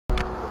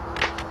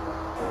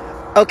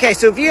Okay,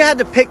 so if you had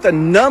to pick the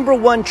number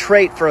one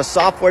trait for a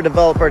software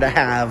developer to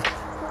have,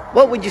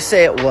 what would you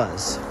say it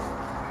was?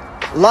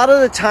 A lot of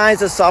the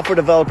times as software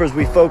developers,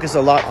 we focus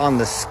a lot on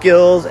the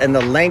skills and the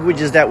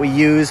languages that we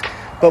use.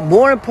 But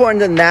more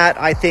important than that,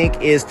 I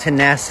think, is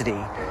tenacity.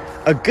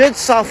 A good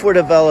software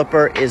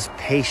developer is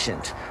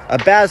patient. A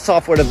bad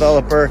software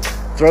developer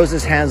throws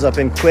his hands up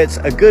and quits.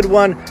 A good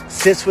one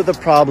sits with a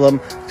problem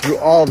through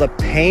all the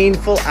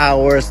painful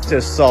hours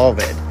to solve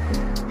it.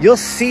 You'll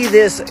see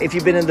this if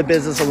you've been in the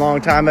business a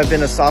long time. I've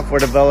been a software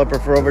developer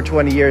for over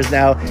 20 years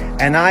now,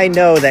 and I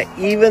know that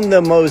even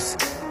the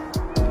most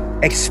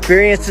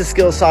experienced and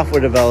skilled software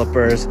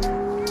developers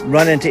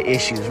run into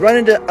issues, run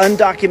into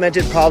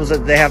undocumented problems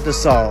that they have to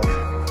solve.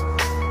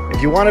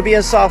 If you want to be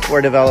in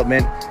software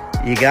development,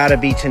 you got to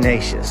be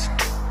tenacious.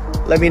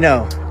 Let me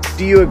know.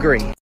 Do you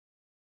agree?